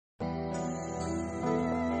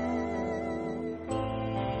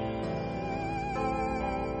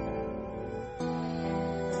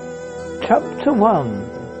Chapter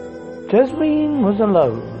 1. Jasmine was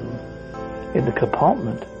alone in the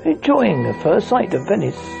compartment, enjoying the first sight of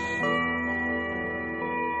Venice.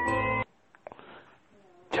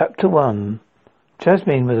 Chapter 1.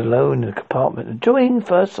 Jasmine was alone in the compartment, enjoying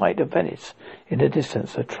first sight of Venice. In the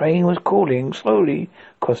distance, a train was crawling slowly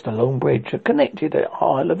across the long bridge that connected the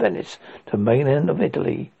Isle of Venice to the mainland of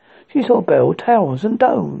Italy. She saw bell towers and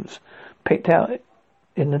domes picked out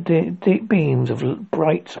in the deep beams of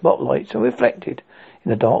bright spotlights and reflected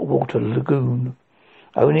in the dark water lagoon.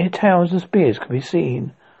 Only the towers and spires could be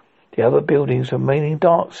seen, the other buildings remaining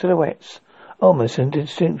dark silhouettes, almost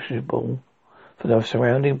indistinguishable for the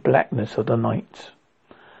surrounding blackness of the night.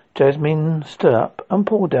 Jasmine stood up and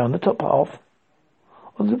pulled down the top half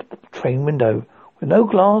of the train window. With no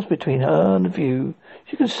glass between her and the view,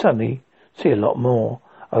 she could suddenly see a lot more.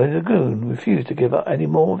 Only the lagoon refused to give up any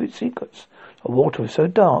more of its secrets. The water was so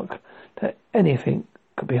dark that anything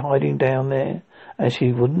could be hiding down there, and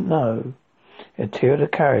she wouldn't know. The interior of the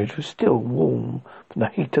carriage was still warm from the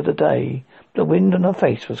heat of the day, but the wind on her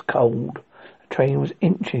face was cold. The train was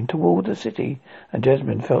inching toward the city, and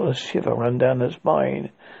Jasmine felt a shiver run down her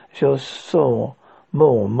spine. She saw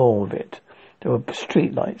more and more of it. There were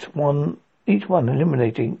street lights, each one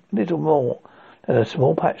illuminating little more than a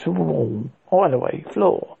small patch of wall or alleyway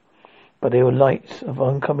floor. But they were lights of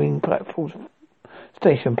oncoming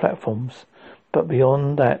station platforms. But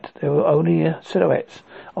beyond that, there were only silhouettes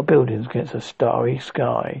of buildings against a starry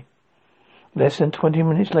sky. Less than 20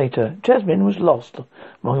 minutes later, Jasmine was lost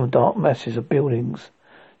among the dark masses of buildings.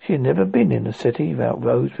 She had never been in a city without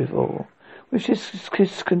roads before, which is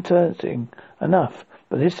disconcerting enough,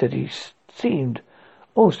 but this city seemed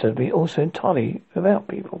also to be also entirely without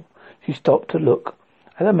people. She stopped to look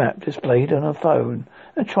at a map displayed on her phone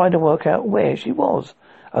and tried to work out where she was.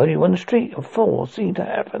 Only one street of 4 seemed to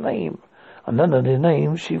have a name, and none of the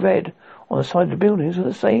names she read on the side of the buildings were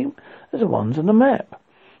the same as the ones on the map.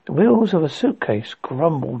 The wheels of a suitcase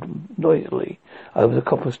grumbled noisily over the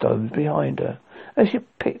cobblestones behind her as she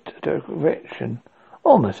picked a direction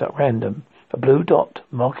almost at random. A blue dot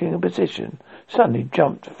marking a position suddenly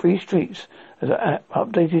jumped 3 streets as the app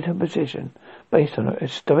updated her position based on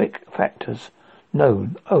historic factors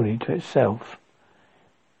known only to itself.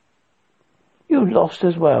 "You lost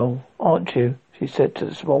as well, aren't you?" she said to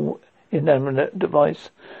the small inanimate device.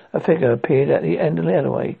 A figure appeared at the end of the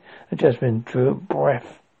alleyway, and Jasmine drew a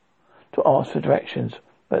breath to ask for directions,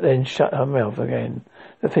 but then shut her mouth again.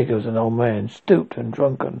 The figure was an old man, stooped and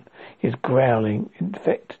drunken. He was growling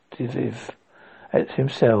invective at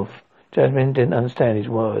himself. Jasmine didn't understand his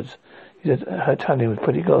words. He said her Italian was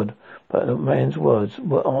pretty good, but the man's words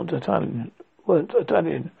weren't Italian. It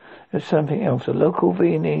was something else, a local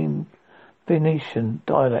Venetian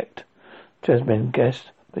dialect. Jasmine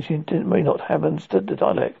guessed, but she may not have understood the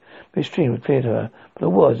dialect. The stream was clear to her, but the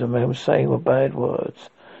words the man was saying were bad words.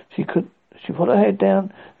 She put her head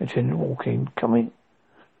down and continued walking, coming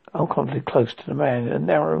uncomfortably close to the man in a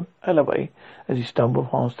narrow alleyway as he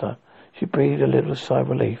stumbled past her. She breathed a little sigh of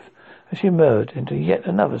relief as she emerged into yet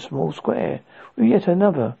another small square with yet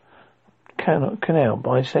another canal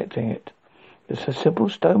bisecting it. There's a simple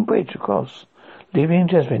stone bridge across, leaving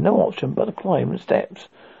Jasmine no option but to climb the steps,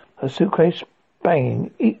 her suitcase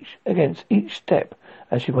banging against each step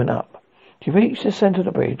as she went up. She reached the center of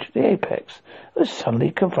the bridge, the apex, and was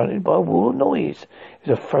suddenly confronted by a wall of noise. It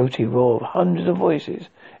was a throaty roar of hundreds of voices.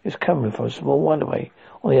 It was coming from a small alleyway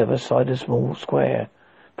on the other side of the small square.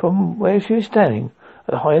 From where she was standing,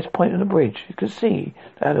 at the highest point of the bridge, you could see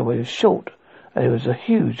the alleyway was short, and there was a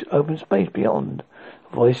huge open space beyond.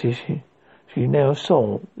 The voices she now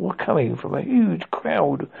saw were coming from a huge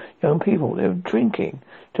crowd of young people. They were drinking.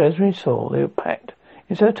 Jasmine saw they were packed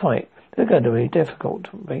in so tight they were going to be difficult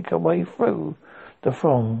to make her way through the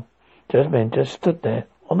throng. Jasmine just stood there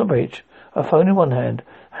on the bridge, her phone in one hand,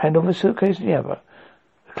 hand over the suitcase in the other,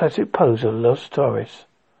 the classic pose of a lost tourist.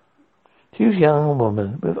 She was a young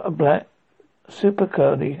woman with a black, super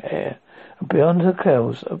curly hair, and beyond her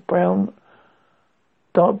curls of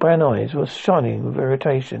dark brown eyes were shining with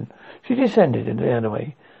irritation. She descended into the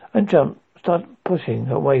alleyway and started pushing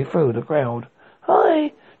her way through the crowd.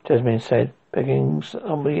 "Hi," Jasmine said, picking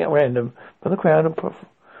somebody at random from the crowd and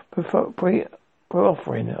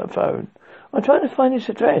proffering her phone. "I'm trying to find this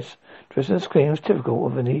address." The rest of the screen was typical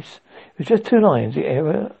of Venice. It was just 2 lines, the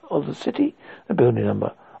area of the city, the building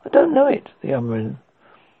number. "I don't know it," the young woman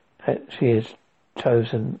she had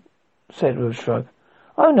chosen said with a shrug.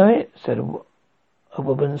 "I know it," a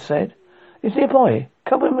woman said. "It's nearby.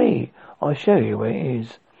 Come with me. I'll show you where it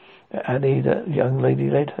is." The alley the young lady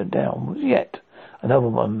led her down was yet another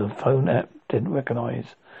one the phone app didn't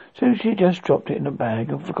recognize, so she just dropped it in a bag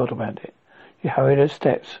and forgot about it. She hurried her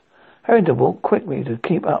steps, having to walk quickly to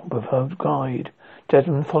keep up with her guide.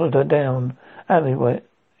 Jasmine followed her down alleyways,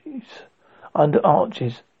 under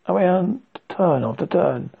arches, around turn after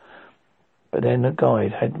turn. But then the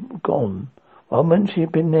guide had gone. One moment she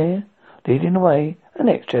had been there, leading the way, and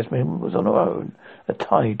next Jasmine was on her own. A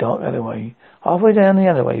tiny dark alleyway. Halfway down the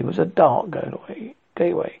alleyway was a dark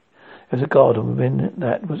gateway. There was a garden within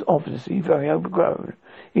that was obviously very overgrown.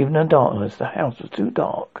 Even in darkness, the house was too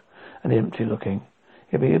dark and empty looking.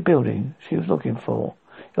 It'd be a building she was looking for.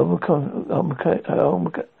 Her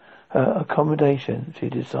accommodation, she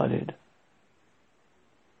decided.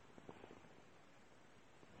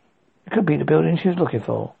 It could be the building she was looking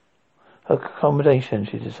for. Her accommodation,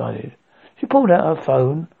 she decided. She pulled out her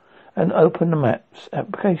phone and opened the maps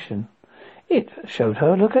application. It showed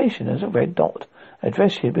her location as a red dot.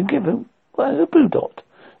 Address she had been given was a blue dot.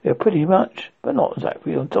 They were pretty much, but not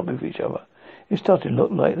exactly on top of each other. It started to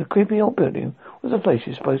look like the creepy old building was the place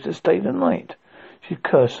she was supposed to stay the night. She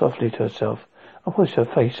cursed softly to herself and pushed her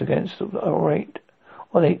face against the ornate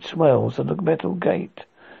swells of the metal gate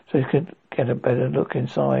so she could get a better look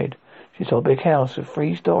inside. She saw a big house with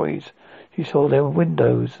 3 stories. She saw there were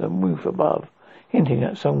windows and roof above, hinting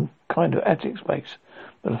at some kind of attic space,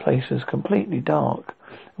 but the place was completely dark.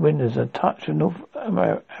 The windows a touch of North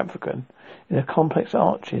African in the complex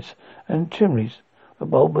arches and chimneys, the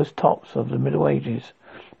bulbous tops of the Middle Ages.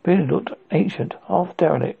 The building looked ancient, half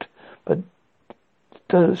derelict, but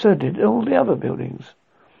so did all the other buildings.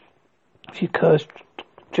 She cursed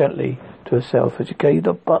gently to herself as she gave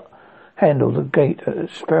the handle of the gate an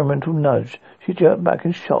experimental nudge. She jerked back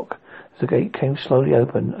in shock as the gate came slowly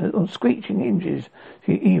open. On screeching hinges,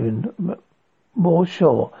 she even more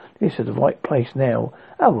sure this was the right place now.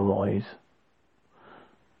 Otherwise,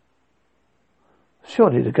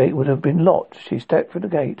 surely the gate would have been locked. She stepped through the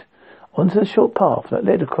gate onto the short path that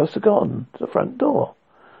led across the garden to the front door.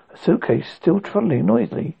 A suitcase still trundling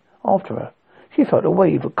noisily after her. She felt a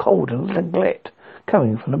wave of cold and neglect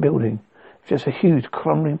coming from the building. Just a huge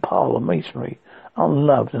crumbling pile of masonry,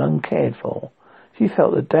 unloved and uncared for. She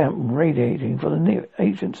felt the damp radiating from the near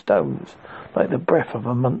ancient stones like the breath of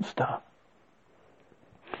a monster.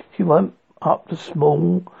 She went up the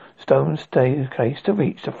small stone staircase to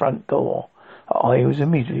reach the front door. Her eye was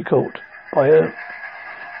immediately caught by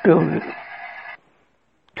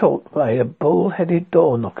a bull-headed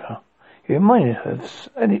door knocker. It reminded her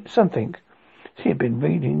of something she had been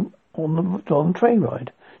reading on the long train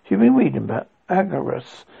ride. She had been reading about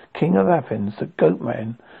Agarus, king of Athens, the goat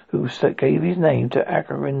man who gave his name to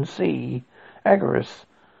Acheron Sea. Agarus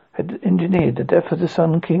had engineered the death of the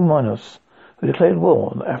sun king Minos, who declared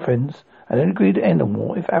war on Athens and then agreed to end the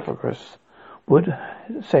war if Agarus would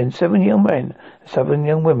send 7 young men and 7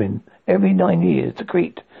 young women every 9 years to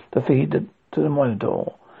Crete to feed to the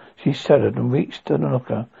Minotaur. She shuddered and reached to the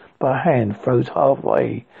knocker, but her hand froze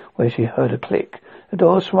halfway where she heard a click. The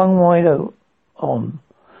door swung wide on.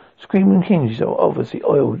 Screaming hinges were obviously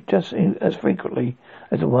oiled just as frequently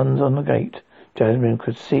as the ones on the gate. Jasmine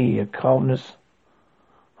could see a cavernous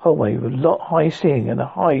hallway with a high ceiling and a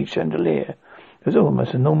high chandelier. There was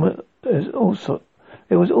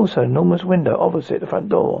also an enormous window opposite the front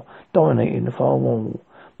door, dominating the far wall.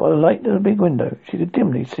 By the light of the big window, she could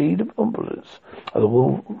dimly see the opulence of the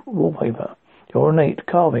wallpaper, the ornate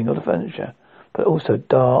carving of the furniture, but also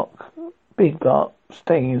big dark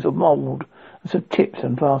stains of mould and some chips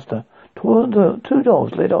and plaster. 2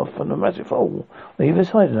 doors led off from the massive hall on either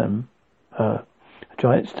side of them. A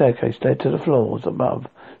giant staircase led to the floors above.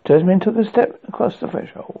 Jasmine took a step across the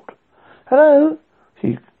threshold. "Hello,"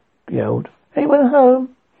 she yelled. "Anyone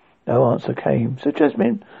home?" No answer came, so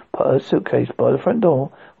Jasmine put her suitcase by the front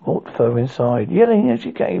door and walked further inside, yelling as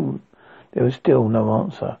she came. There was still no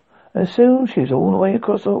answer, and soon she was all the way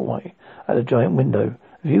across the hallway at the giant window.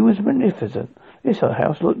 The view was magnificent. This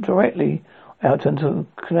house looked directly out into the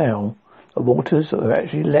canal. The waters were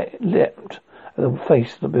actually leapt at the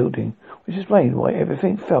face of the building, which explained why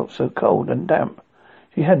everything felt so cold and damp.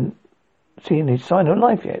 She hadn't seen any sign of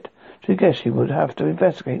life yet. She guessed she would have to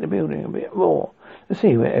investigate the building a bit more to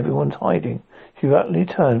see where everyone's hiding. She rapidly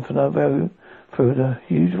turned from her view through the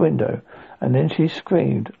huge window, and then she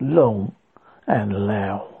screamed long and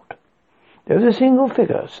loud. There was a single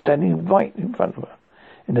figure standing right in front of her.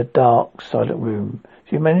 In the dark, silent room,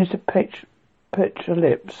 she managed to pitch her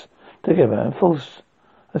lips together and force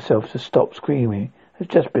herself to stop screaming. It had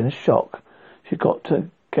just been a shock. She got to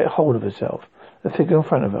get hold of herself. The figure in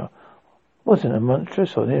front of her wasn't a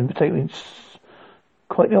monstrous or particularly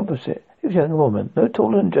quite the opposite. It was a young woman, no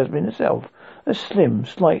taller than Jasmine herself, a slim,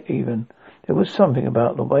 slight even. There was something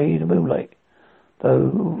about the way the moonlight,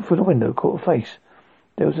 though, through the window caught her face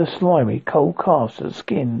There was a slimy, cold cast of the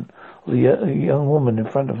skin of the young woman in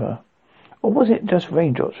front of her. Or was it just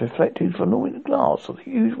raindrops reflected from the glass of the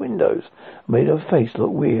huge windows and made her face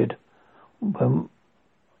look weird?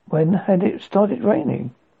 When had it started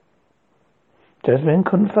raining? Jasmine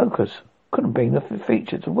couldn't focus. Couldn't bring the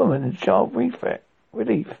features of the woman in sharp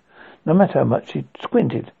relief. No matter how much she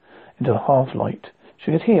squinted into a half-light,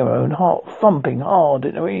 she could hear her own heart thumping hard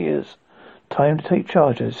in her ears. Time to take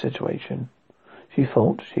charge of the situation. She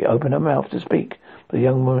thought. She opened her mouth to speak, but the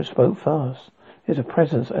young woman spoke first. There was a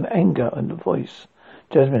presence and anger in the voice.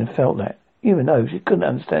 Jasmine felt that, even though she couldn't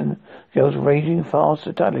understand the girl's raging fast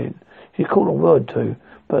Italian. She caught a word too,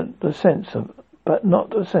 but not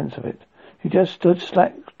the sense of it. She just stood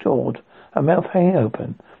slack-jawed, her mouth hanging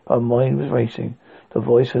open, but her mind was racing. The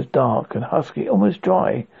voice was dark and husky, almost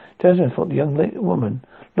dry. Jasmine thought the young woman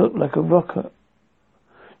looked like a rocker,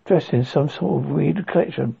 dressed in some sort of weird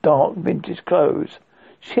collection of dark vintage clothes.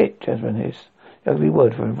 Shit, Jasmine hissed. The ugly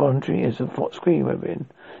word for involuntary as a scream had been.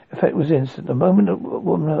 The effect was instant. The moment the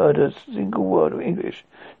woman heard a single word of English,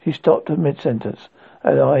 she stopped at mid-sentence,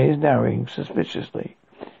 her eyes narrowing suspiciously.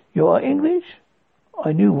 You are English?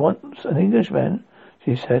 I knew once an Englishman,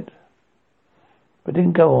 she said, but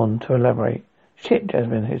didn't go on to elaborate. Shit,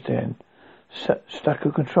 Jasmine hissed again, stuck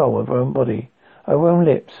of control of her own body, her own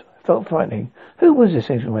lips. Felt frightening. Who was this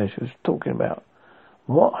Englishman she was talking about?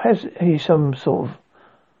 Was he some sort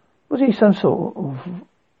of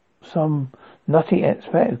some nutty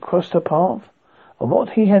expat who crossed her path? Or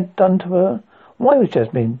what he had done to her? Why was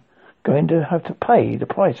Jasmine going to have to pay the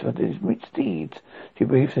price for his misdeeds? She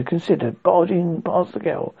briefly considered barging past the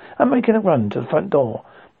girl and making a run to the front door,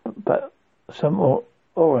 but some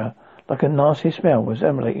aura, like a nasty smell, was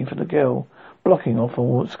emanating from the girl, blocking off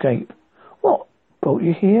all escape. What brought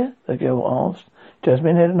you here? The girl asked.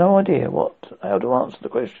 Jasmine had no idea how to answer the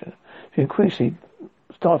question. She increasingly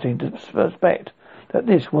starting to suspect that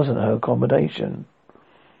this wasn't her accommodation.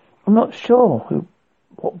 I'm not sure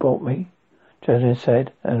what brought me, Jasmine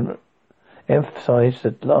said, and emphasized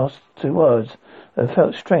the last two words that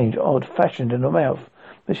felt strange, odd-fashioned in her mouth.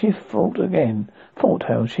 But she thought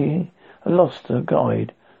how she had lost her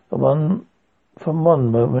guide, from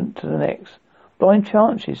one moment to the next. Blind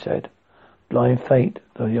chance, she said. Blind fate,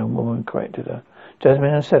 the young woman corrected her.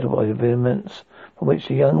 Jasmine, unsettled by the vehemence from which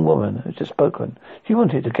the young woman had just spoken, she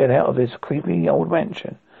wanted to get out of this creepy old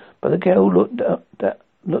mansion. But the girl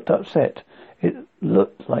looked upset. It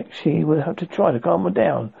looked like she would have to try to calm her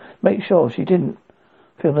down, make sure she didn't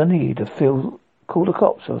feel the need to call the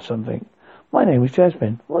cops or something. My name is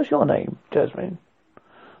Jasmine. What's your name, Jasmine?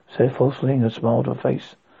 Said falsely and smiled her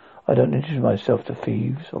face. I don't introduce myself to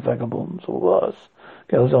thieves or vagabonds or worse.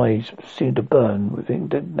 Girl's eyes seemed to burn with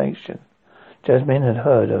indignation. Jasmine had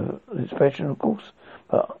heard of the expression, of course,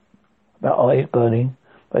 but about eyes burning,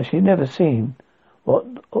 but she'd never seen what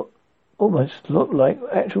almost looked like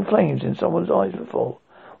actual flames in someone's eyes before.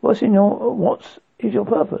 What is your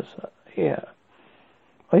purpose here?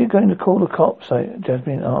 Are you going to call the cops?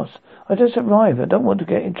 Jasmine asked. I just arrived. I don't want to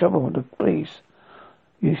get in trouble with the police.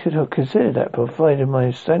 You should have considered that providing my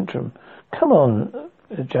centrum. Come on,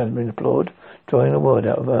 Jasmine implored, drawing a word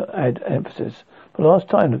out of her emphasis. For the last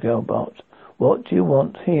time, the girl barked. What do you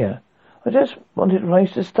want here? I just wanted a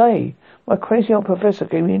place to stay. My crazy old professor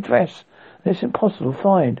gave me an address, and it's impossible to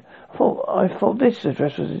find. I thought this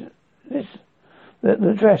address was this. The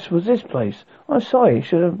address was this place. I'm sorry, you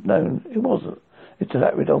should have known it wasn't. It's a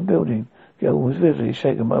dilapidated old building. The girl was visibly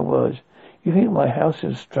shaken by words. You think my house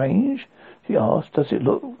is strange? She asked. Does it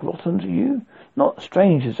look rotten to you? Not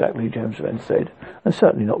strange exactly, Jasmine said, and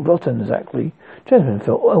certainly not rotten exactly. Jasmine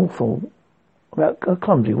felt awful about her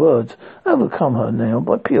clumsy words, overcome her now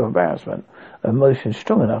by pure embarrassment, emotion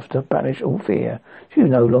strong enough to banish all fear. She was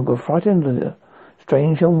no longer frightened of the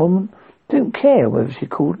strange young woman. Didn't care whether she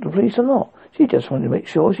called the police or not. She just wanted to make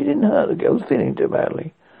sure she didn't hurt the girl's feeling too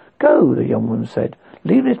badly. Go, the young woman said.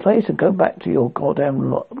 Leave this place and go back to your goddamn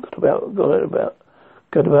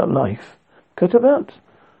good about life. Good about?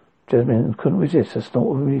 Jasmine couldn't resist a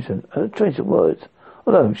snort of reason, a trace of words.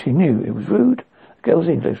 Although she knew it was rude, the girl's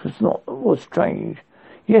English was strange.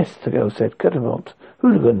 Yes, the girl said, cut about.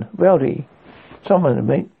 Hooligan, rowdy, someone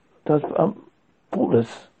that does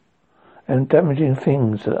thoughtless and damaging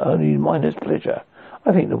things that only minors pleasure.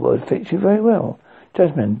 I think the word fits you very well.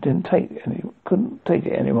 Jasmine couldn't take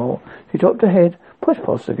it anymore. She dropped her head, pushed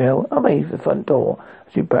past the girl, and made for the front door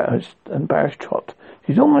as she embarrassed trot.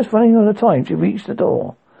 She's almost running out of time. She reached the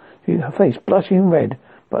door. Her face blushing red,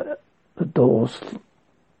 but at the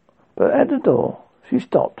door, she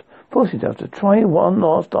stopped, forcing herself to try one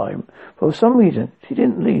last time. For some reason, she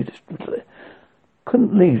didn't leave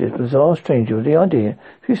couldn't leave this bizarre stranger with the idea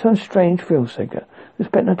she was some strange thrill-seeker who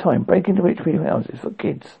spent her time breaking into rich people's houses for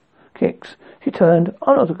kicks. She turned.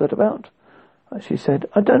 I'm not a good about, she said.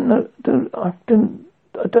 I don't do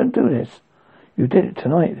this. You did it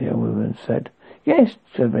tonight, the young woman said. Yes,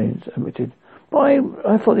 Jasmine admitted. But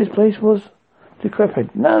I thought this place was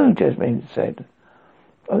decrepit. No, Jasmine said.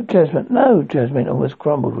 Oh, Jasmine, no, Jasmine almost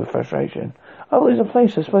grumbled with frustration. Oh, it's a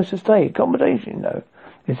place I'm supposed to stay. Accommodation, you know.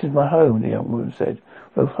 This is my home, the young woman said,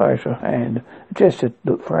 with a flourish of her hand. A gesture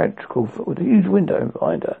looked theatrical with a huge window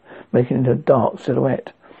behind her, making it a dark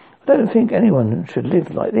silhouette. I don't think anyone should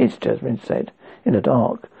live like this, Jasmine said, in the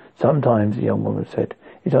dark. Sometimes, the young woman said,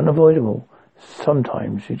 it's unavoidable.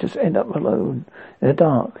 Sometimes you just end up alone in the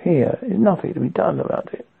dark. Here is nothing to be done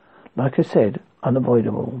about it. Like I said,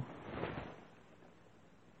 unavoidable.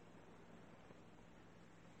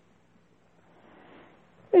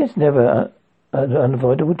 It's never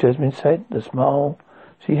unavoidable, Jasmine said. The smile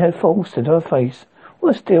she had forced into her face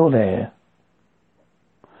was still there.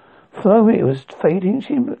 Though it was fading,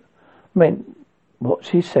 she meant what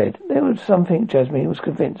she said. There was something Jasmine was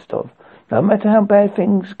convinced of. No matter how bad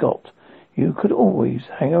things got, you could always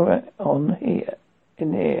hang on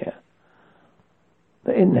in there,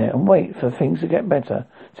 and wait for things to get better.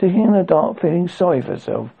 Sitting in the dark, feeling sorry for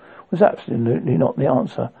herself, was absolutely not the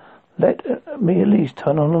answer. Let me at least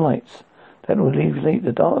turn on the lights. That will alleviate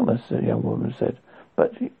the darkness, the young woman said.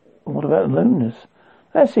 But what about loneliness?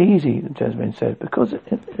 That's easy, Jasmine said, because in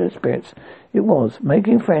her experience it was.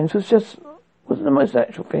 Making friends wasn't the most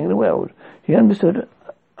natural thing in the world. She understood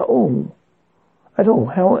at all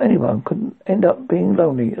how anyone could end up being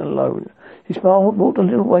lonely and alone. She smiled, walked a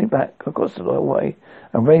little way back across the way,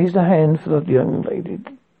 and raised a hand for the young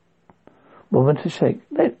woman to shake.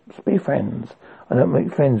 Let's be friends. I don't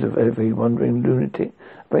make friends with every wandering lunatic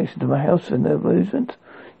breaks into my house for no amusement,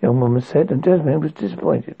 the young woman said, and Jasmine was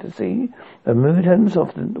disappointed to see her mood hadn't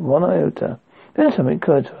softened one iota. Then something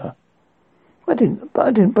occurred to her. I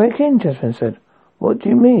didn't break in, Jasmine said. What do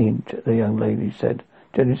you mean? The young lady said,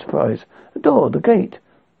 genuinely surprised. The door, the gate,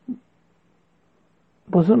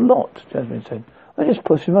 wasn't locked, Jasmine said. I just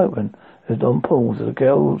pushed him open. As Don paused, the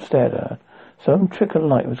girl stared at her. Some trick of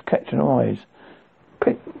light was catching her eyes,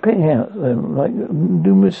 picking out them like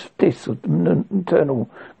numerous discs of eternal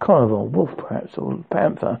carnivore, wolf perhaps, or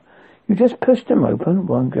panther. You just pushed him open,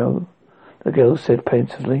 the girl said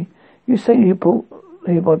pensively. You say you brought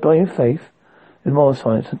here by blind faith? With more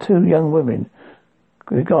silence, and two young women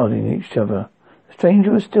regarding each other. The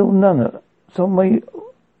stranger was still some way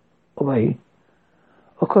away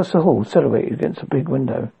across the hall, silhouetted against a big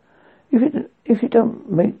window. If you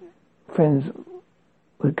don't make friends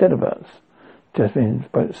with gadabouts, Jasmine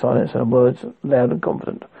broke silence, her words loud and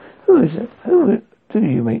confident. Who is it? Who do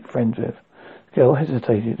you make friends with? The girl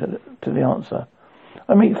hesitated to the answer.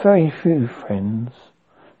 I make very few friends,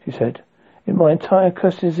 she said. In my entire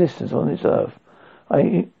cursed existence on this earth,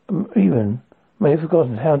 I even may have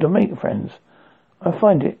forgotten how to make friends. I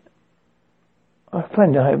find I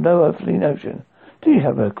have no earthly notion. Do you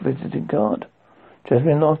have a visiting card?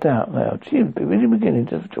 Jasmine laughed out loud. She was really beginning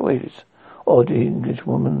to enjoy this odd English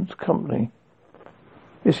woman's company.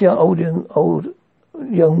 This old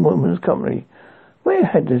young woman's company. Where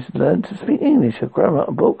had this learned to speak English? A grammar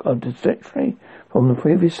book, a dictionary from the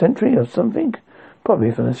previous century or something?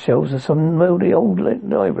 Probably from the shelves of some moldy old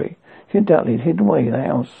library. She undoubtedly had hidden away in the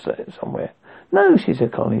house somewhere. No, she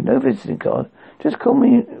said calmly, no visiting card. Just tell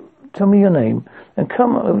me your name, and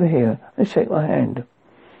come over here and shake my hand.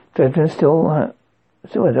 Jasmine still had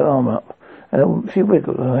her arm up, and she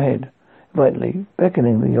wiggled her head vitally,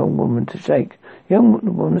 beckoning the young woman to shake. The young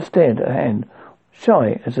woman stared at her hand,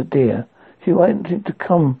 shy as a deer. She wanted to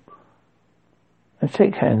come and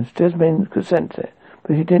shake hands. Jasmine could sense it,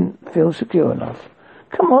 but she didn't feel secure enough.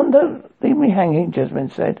 Come on, don't leave me hanging, Jasmine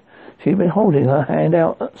said. She'd been holding her hand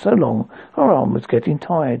out so long, her arm was getting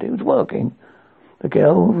tired. It was working. The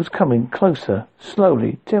girl was coming closer,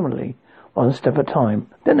 slowly, timidly, one step at a time.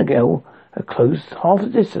 Then the girl had closed half the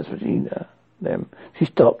distance between them. She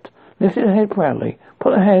stopped, lifted her head proudly,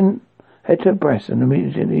 put her head to her breast, and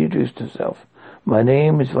immediately introduced herself. My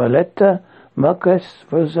name is Violetta Marquez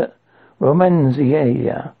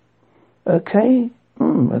Romanziera. Okay?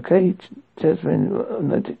 Okay, Jasmine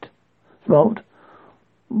noted. Smiled.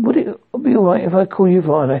 Would it be all right if I call you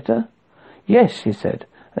Violetta? Yes, she said,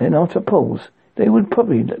 and then after a pause, they would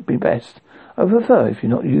probably be best. I prefer if you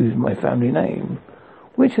not use my family name.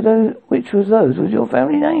 Which was your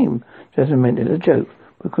family name? Jasmine meant it as a joke,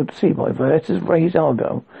 but could see by Violetta's raised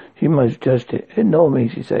eyebrow. She most judged it. Ignore me,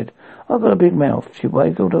 she said. I've got a big mouth. She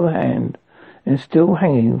wiggled her hand and still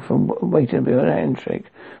hanging from waiting for a handshake.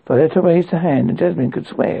 Violetta raised her hand, and Jasmine could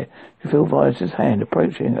swear she felt Violetta's hand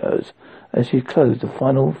approaching hers as she closed the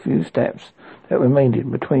final few steps that remained in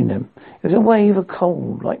between them. It was a wave of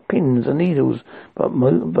cold, like pins and needles, but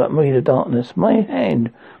made of darkness. My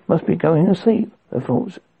hand must be going to sleep,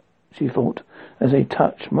 she thought, as they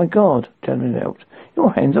touched. My God, Jasmine yelped.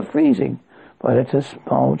 Your hands are freezing. Violetta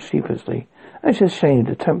smiled sheepishly. As she ashamed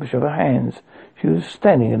the temperature of her hands, she was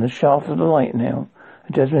standing in the shaft of the light now,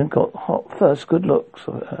 and Jasmine got hot first good looks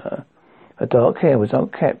of her. Her dark hair was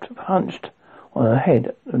unkempt, hunched on her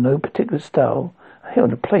head of no particular style,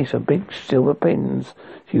 held a place of big silver pins.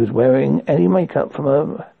 She was wearing any makeup from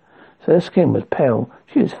her, so her skin was pale.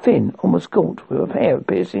 She was thin, almost gaunt, with her hair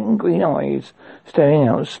piercing green eyes staring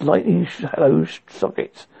out slightly shallow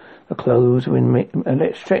sockets. The clothes were an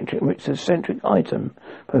eccentric item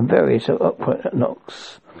from various upright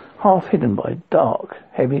knocks, half hidden by a dark,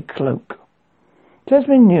 heavy cloak.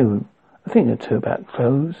 Jasmine knew a thing or two about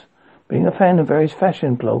clothes, being a fan of various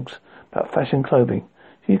fashion blogs about fashion clothing.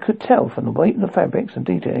 She could tell from the weight of the fabrics and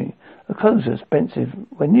detailing. The clothes were expensive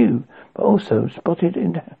when new, but also spotted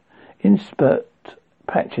in spurt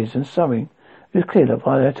patches and sewing. It was clear that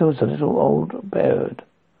Violetta was a little old bird,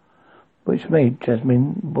 which made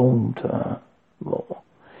Jasmine warm to her more.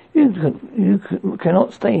 You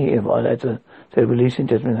cannot stay here, Violetta said, releasing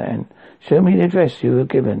Jasmine's hand. Show me the address you were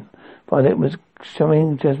given. Violet was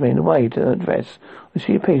showing Jasmine the way to her address on a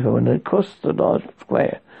sheet of paper when they crossed the large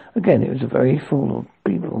square. Again, it was very full of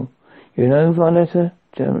people. You know, Violetta,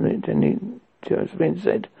 Jasmine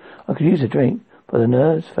said. I could use a drink. For the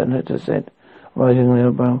nurse, Violetta said, rising on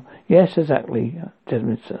her brow. Yes, exactly,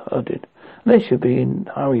 Jasmine nodded. Unless you'll be in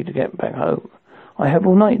a hurry to get back home. I have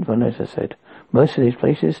all night, Violetta said. Most of these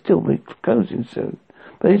places still be closing soon.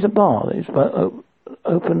 But there's a bar that is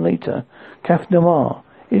open later. Café Noir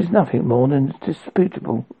is nothing more than a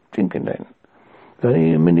disputable drinking den.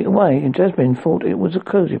 Only a minute away, and Jasmine thought it was a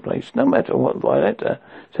cosy place, no matter what Violetta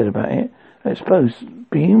said about it. I suppose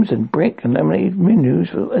beams and brick and lemonade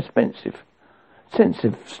menus were expensive.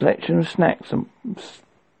 Extensive selection of snacks and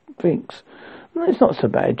drinks. It's not so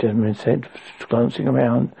bad, Jasmine said, glancing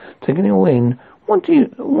around, taking it all in. What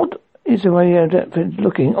is the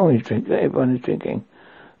radioactive-looking orange drink that everyone is drinking?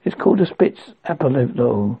 It's called a Spitz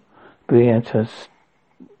Apollo. Violetta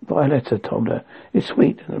told her. It's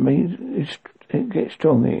sweet, and it gets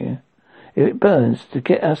strong here. If it burns, to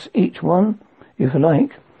get us each one, if you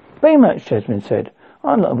like. Very much, Jasmine said.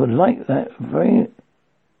 I would like that very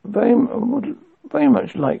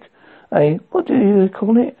much like a, what do you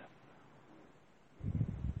call it?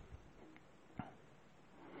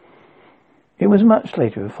 It was much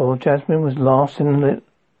later before Jasmine was last in the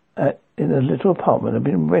little apartment that had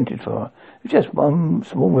been rented for her. It was just one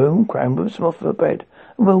small room, crammed with a sofa, bed,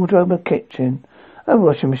 a wardrobe, a kitchen, a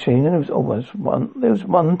washing machine, and there was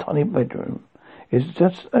one tiny bedroom. It was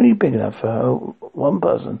just only big enough for her one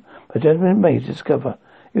person, but Jasmine made to discover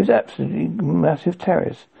it was absolutely massive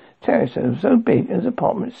terrace. Terrace that was so big as the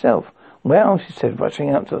apartment itself. Well, she said,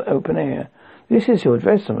 rushing out to the open air. This is your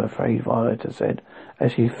dress, I'm afraid, Violetta said,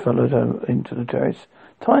 as she followed her into the terrace.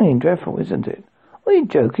 Tiny and dreadful, isn't it? Are you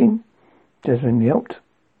joking? Jasmine yelped.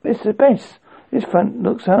 It's the best. This front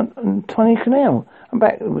looks out on a tiny canal, and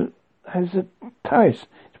back has a terrace.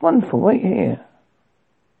 It's wonderful. Wait here.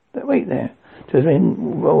 Wait there.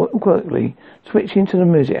 Jasmine quickly switching to the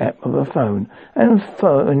music app of her phone and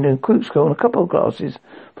in a quick scroll and a couple of glasses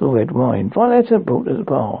for the red wine. Violetta brought to the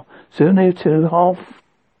bar. Soon there were two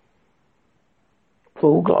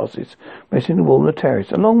half-full glasses resting on the wall of the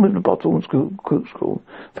terrace, along with the bottle and corkscrew,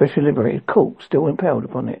 freshly liberated cork still impaled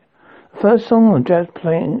upon it. The first song on jazz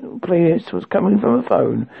playlist was coming from a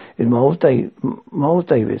phone is Miles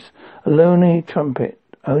Davis, a lonely trumpet,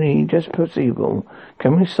 only just perceivable,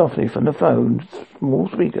 coming softly from the phone's small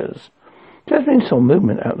speakers. Jasmine saw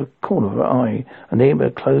movement out of the corner of her eye, and they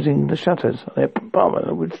were closing the shutters of their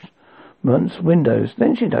apartment with months windows.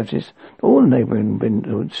 Then she noticed that all the neighbouring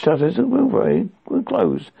window shutters were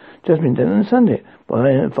closed. Jasmine didn't understand it,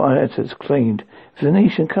 but Violetta exclaimed, "If a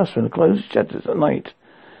Venetian customer closes shutters at night,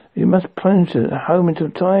 you must plunge the home into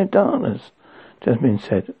tired darkness," Jasmine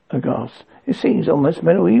said, aghast. "It seems almost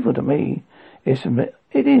medieval to me." It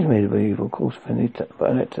is medieval, of course,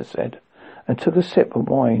 Violetta said, and took a sip of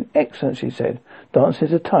wine. Excellent, she said, dancing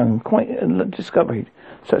her tongue, quite a discovery.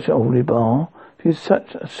 Such an oldie bar. She was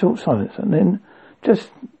such a short silence, and then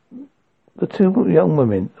just the two young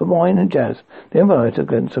women, the wine and jazz. Then Violetta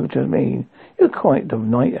glanced over Jasmine. "You're quite the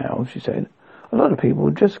night owl," she said. "A lot of people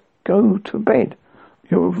would just go to bed.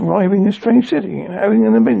 You're arriving in a strange city and having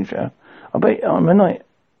an adventure. You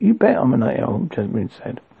bet I'm a night owl," Jasmine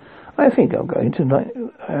said. I think I'm going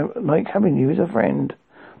to like having you as a friend,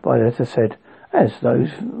 Violetta said, as those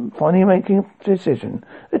finally making a decision.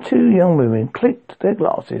 The two young women clicked their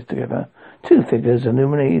glasses together. Two figures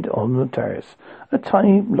illuminated on the terrace, a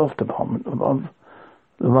tiny loft apartment above,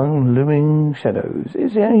 among looming shadows.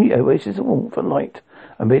 It's the only oasis of warmth and light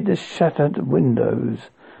amid the shattered windows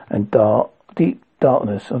and deep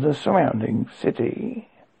darkness of the surrounding city.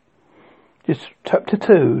 Chapter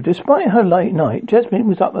 2. Despite her late night, Jasmine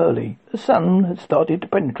was up early. The sun had started to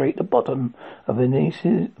penetrate the bottom of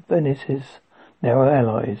Venice's narrow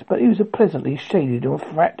alleys, but it was a pleasantly shaded and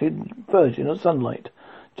refracted version of sunlight.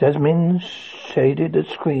 Jasmine shaded the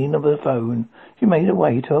screen of her phone. She made her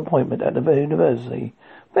way to an appointment at the university.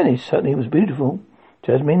 Venice certainly was beautiful,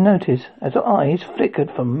 Jasmine noticed, as her eyes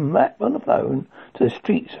flickered from the map on the phone to the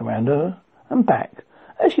streets around her and back.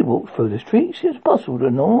 As she walked through the streets, she was puzzled to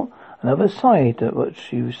know another side to what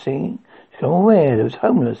she was seeing. She became aware there was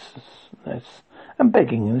homelessness and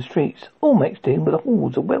begging in the streets, all mixed in with the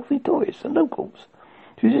hordes of wealthy tourists and locals.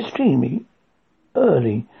 She was extremely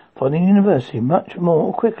early, finding university much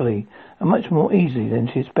more quickly and much more easily than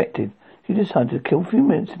she expected. She decided to kill a few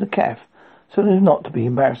minutes in the cafe, so as not to be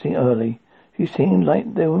embarrassing early. She seemed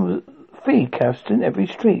like there were 3 cafes in every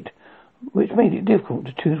street, which made it difficult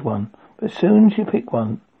to choose one. But soon she picked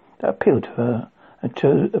one that appealed to her and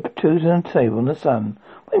chose a table in the sun.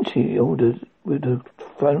 When she ordered with the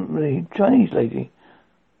friendly Chinese lady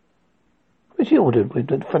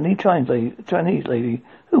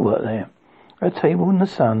who worked there, a table in the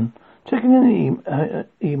sun, checking an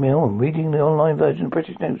email and reading the online version of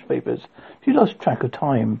British newspapers, she lost track of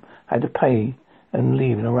time, had to pay and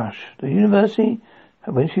leave in a rush. The university,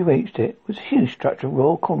 when she reached it, was a huge structure of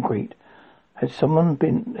raw concrete. Had someone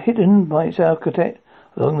been hidden by its architect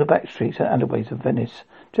along the back streets and alleyways of Venice?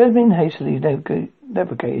 Jasmine hastily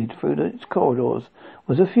navigated through its corridors,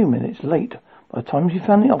 was a few minutes late. By the time she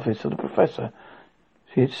found the office of the professor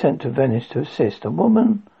she had sent to Venice to assist, a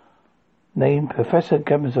woman named Professor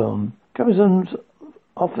Gabazon. Gabazon's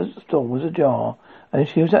office door was ajar, and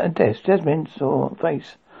she was at a desk. Jasmine saw a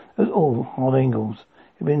face that was all hard angles.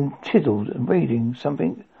 It had been chiseled and reading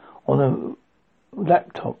something on a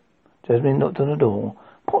laptop. Jasmine knocked on the door,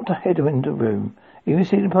 popped her head into the room. He was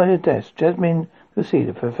seated by the desk. Jasmine could see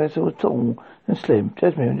the professor was tall and slim.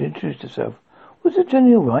 Jasmine introduced herself. Was the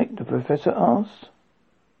journey all right? The professor asked.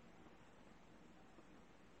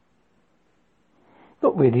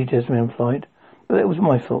 Not really, Jasmine replied, but it was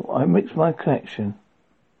my fault. I missed my connection.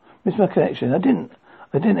 I didn't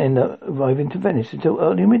end up arriving to Venice until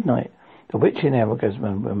early midnight. The witching hour,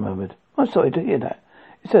 Jasmine murmured. I'm sorry to hear that.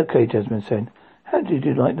 It's okay, Jasmine said. How did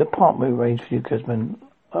you like the apartment we arranged for you? Jasmine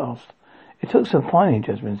asked. It took some finding,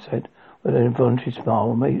 Jasmine said, with an involuntary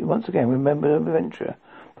smile, and made once again remember her adventure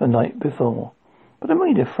the night before. But I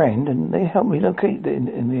made a friend, and they helped me locate it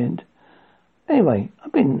in the end. Anyway,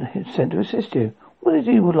 I've been sent to assist you. What is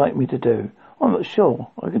it you would like me to do? I'm not sure.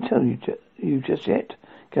 I can tell you just yet,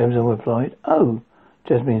 Gabazon replied. Oh,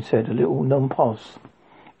 Jasmine said, a little nonplussed.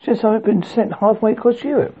 Just I've been sent halfway across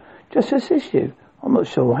Europe, just to assist you. I'm not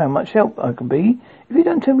sure how much help I can be if you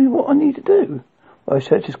don't tell me what I need to do. My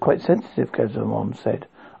research is quite sensitive, Gabazon said.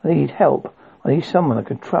 I need help. I need someone I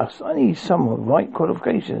can trust. I need someone with right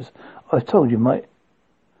qualifications. I was told you might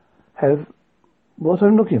have what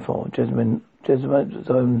I'm looking for. Jasmine's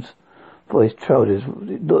voice trailed as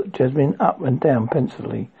looked Jasmine up and down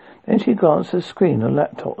pensively. Then she glanced at the screen on the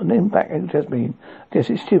laptop and then back at Jasmine. I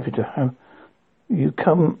guess it's stupid to have you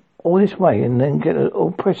come all this way and then get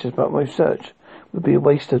all precious about my research. It would be a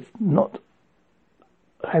waste of not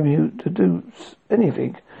have you to do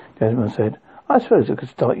anything, Jasmine said. I suppose I could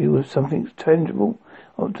start you with something tangible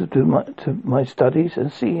to do my studies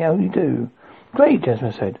and see how you do. Great,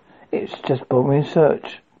 Jasmine said. It's just boring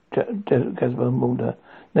research, Jasmine warned her.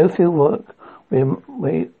 No field work.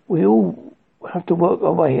 We all have to work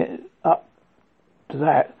our way up to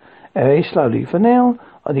that very slowly. For now,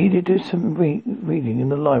 I need you to do some reading in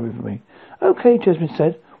the library for me. Okay, Jasmine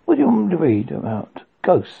said. What do you want me to read about?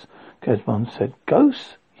 Ghosts, Jasmine said.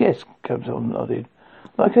 Ghosts? Yes, Gabazon nodded.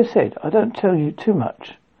 Like I said, I don't tell you too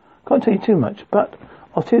much. Can't tell you too much, but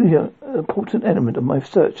I'll tell you an important element of my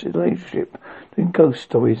research is the relationship between ghost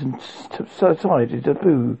stories and society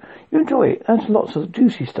taboo. You enjoy it. That's lots of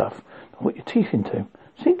juicy stuff. Put your teeth into.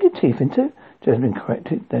 Sink your teeth into? Jasmine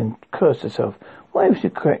corrected, then cursed herself. Why was she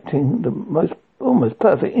correcting the almost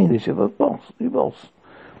perfect English of a boss?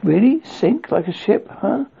 Really? Sink like a ship,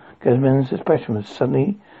 huh? Jasmine's expression was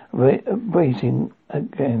suddenly praising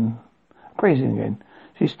again.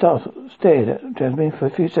 She stared at Jasmine for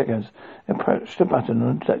a few seconds and pressed a button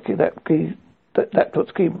on the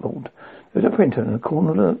laptop's keyboard. There was a printer in the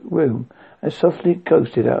corner of the room and softly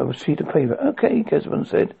ghosted out of a sheet of paper. Okay, Desmond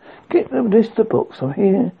said. Get the list of books. I'm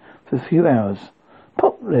here for a few hours.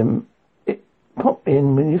 Pop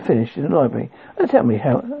in when you finish in the library and tell me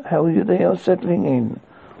how they are settling in.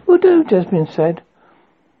 Will do, Jasmine said.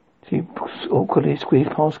 She awkwardly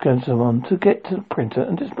squeezed past Gazamon to get to the printer,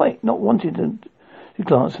 and despite not wanting to, she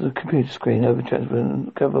glanced at the computer screen over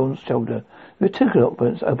Gazamon's shoulder. There were two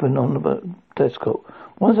documents open on the desktop.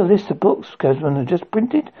 One was a list of books Gazamon had just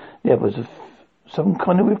printed. The other was some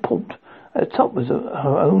kind of report. At the top was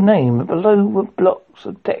her own name, and below were blocks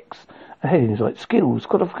of text and headings like skills,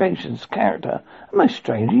 qualifications, character, and most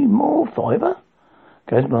strangely, moral fibre.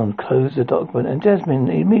 Gazamon closed the document, and Jasmine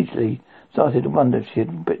immediately started to wonder if she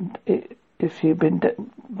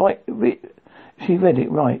read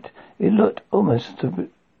it right. It looked almost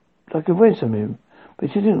like a resume,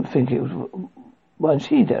 but she didn't think it was one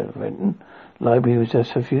she'd ever written. Library was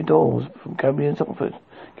just a few doors from Gabriel's office,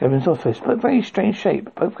 but very strange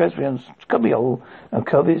shape. Both Gabriel's cubbyhole and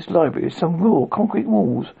Cubby's library with some raw concrete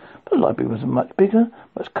walls. But the library was much bigger,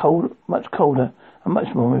 much colder, and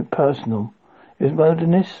much more impersonal. It was a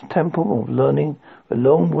modernist temple of learning with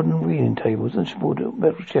long wooden reading tables and small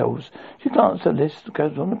metal shelves. She glanced at the list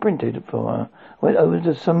goes on the printed for her, went over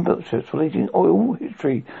to some bookshelves relating oil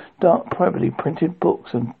history, dark privately printed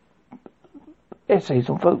books and essays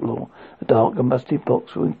on folklore. A dark and musty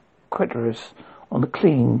box with creditors on the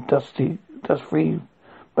clean, dust-free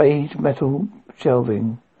beige metal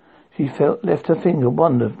shelving. She left her finger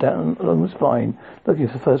wandered down along the spine, looking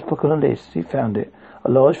for the first book on the list. She found it. A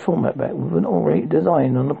large format back with an ornate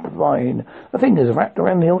design on the spine. Her fingers wrapped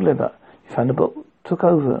around the old leather. She found the book, took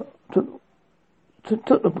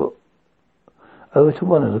the book over to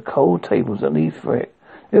one of the cold tables that leads for it.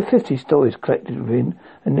 There were 50 stories collected within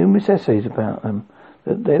and numerous essays about them.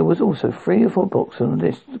 There was also 3 or 4 books on the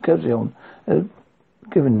list that Gabriel had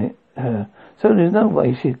given it her. So there's no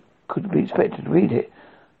way she could be expected to read it.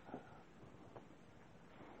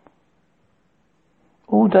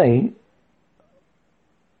 All day,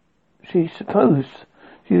 she supposed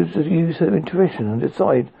she was to use her intuition and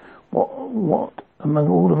decide what among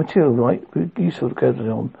all the material might be useful to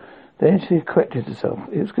Gabriel. Then she corrected herself.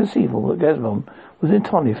 It was conceivable that Gazamon was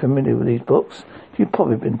entirely familiar with these books. She'd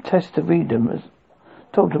probably been told to read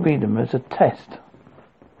them as a test.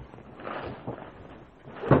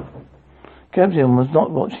 Gazamon was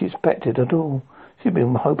not what she expected at all. She'd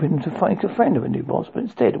been hoping to find a friend of a new boss, but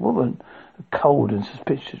instead a woman had been cold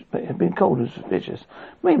and suspicious.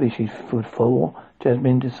 Maybe she would fall,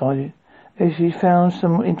 Jasmine decided. If she found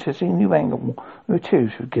some interesting new angle, the material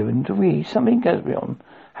she was given to read, something Gazamon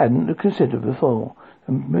hadn't considered before.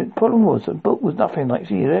 The problem was that the book was nothing like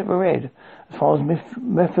she had ever read. As far as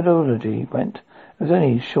methodology went, there was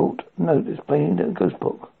only a short note explaining that the ghost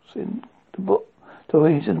books in the book,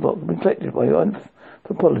 stories in the book had been collected by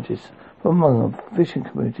anthropologists from among the fishing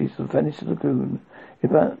communities of Venetian lagoon.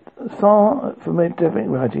 About as far from definite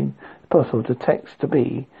writing as possible to text to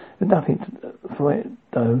be, with nothing for it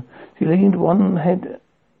though. She leaned one hand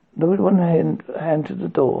to the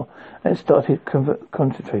door and started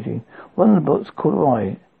concentrating. One of the books caught her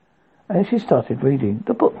eye, and she started reading.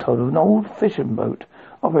 The book told of an old fishing boat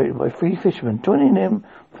operated by 3 fishermen. Joining them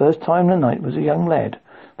first time in the night was a young lad.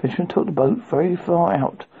 Fishermen took the boat very far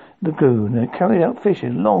out the lagoon and carried out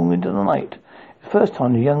fishing long into the night. The first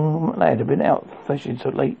time the young lad had been out fishing so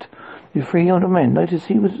late. The 3 older men noticed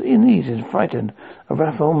he was uneasy and frightened. A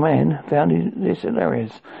rough old man found this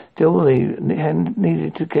hilarious. Still, they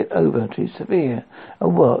needed to get over to severe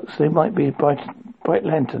work, so there might be a bright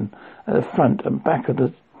lantern at the front and back of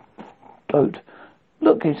the boat.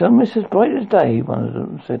 Look, it's almost as bright as day, one of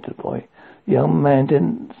them said to the boy. The young man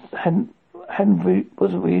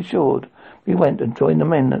wasn't reassured. We went and joined the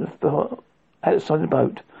men outside the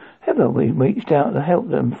boat. However, we reached out to help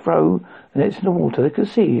them throw the nets in the water. They could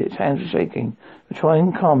see its hands were shaking. To try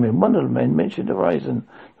and calm him, one of the men mentioned the horizon,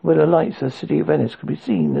 where the lights of the city of Venice could be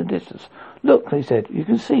seen in the distance. Look, they said, you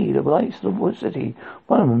can see the lights of the city.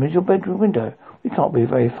 One of them is your bedroom window. We can't be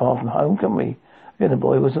very far from home, can we? Again, the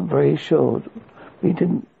boy wasn't very sure. He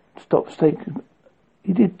did stop shaking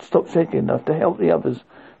enough to help the others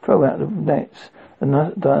throw out the nets. And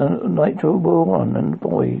the night drew on, and the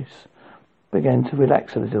boys began to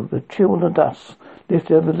relax a little. The chill of the dust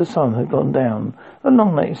lifted over the sun had gone down. The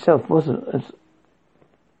long night itself wasn't as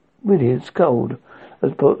cold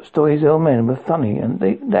as stories of old men were funny, and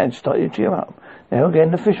the lads started to cheer up. Now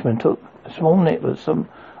again the fisherman took a small nip of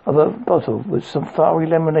a bottle with some fiery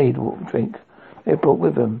lemonade drink they brought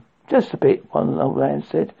with them. Just a bit, one old lad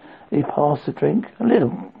said. He passed the drink. A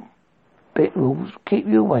little bit will keep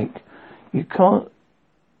you awake. You can't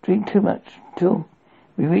drink too much till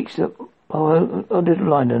we reach our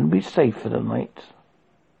little island and be safe for the night.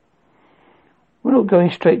 We're not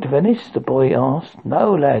going straight to Venice, the boy asked.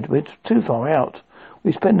 No, lad, we're too far out.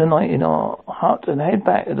 We spend the night in our hut and head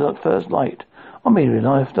back at the first light. I may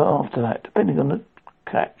realize after that, depending on the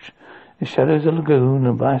catch. The shadows of the lagoon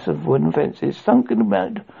and massive wooden fences sunk in the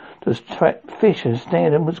mud to trap fish and snare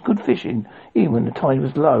them was good fishing, even when the tide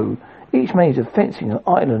was low. Each maze of fencing an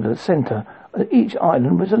island at the centre. At each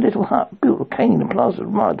island was a little hut built of cane and plastered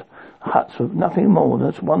of mud. Huts with nothing more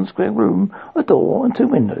than one square room, a door and two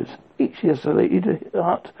windows. Each isolated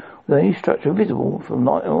hut with any structure visible from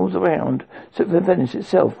miles around, except for Venice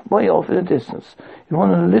itself, way off in the distance. It was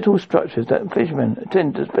one of the little structures that fishermen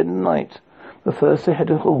intended to spend the night. But first they had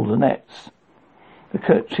to haul the nets. The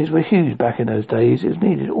catches were huge back in those days. It was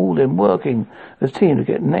needed all them working as a team to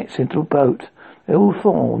get nets into a boat. They all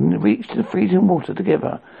four reached the freezing water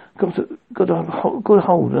together, got a good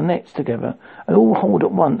hold of the nets together, and all hauled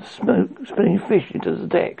at once, spilling fish into the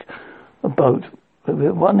deck. A boat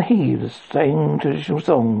with one heave, sang traditional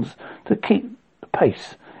songs to keep the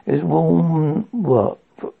pace. It was warm work,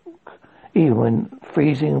 even when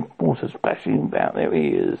freezing water splashing about their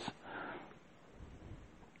ears.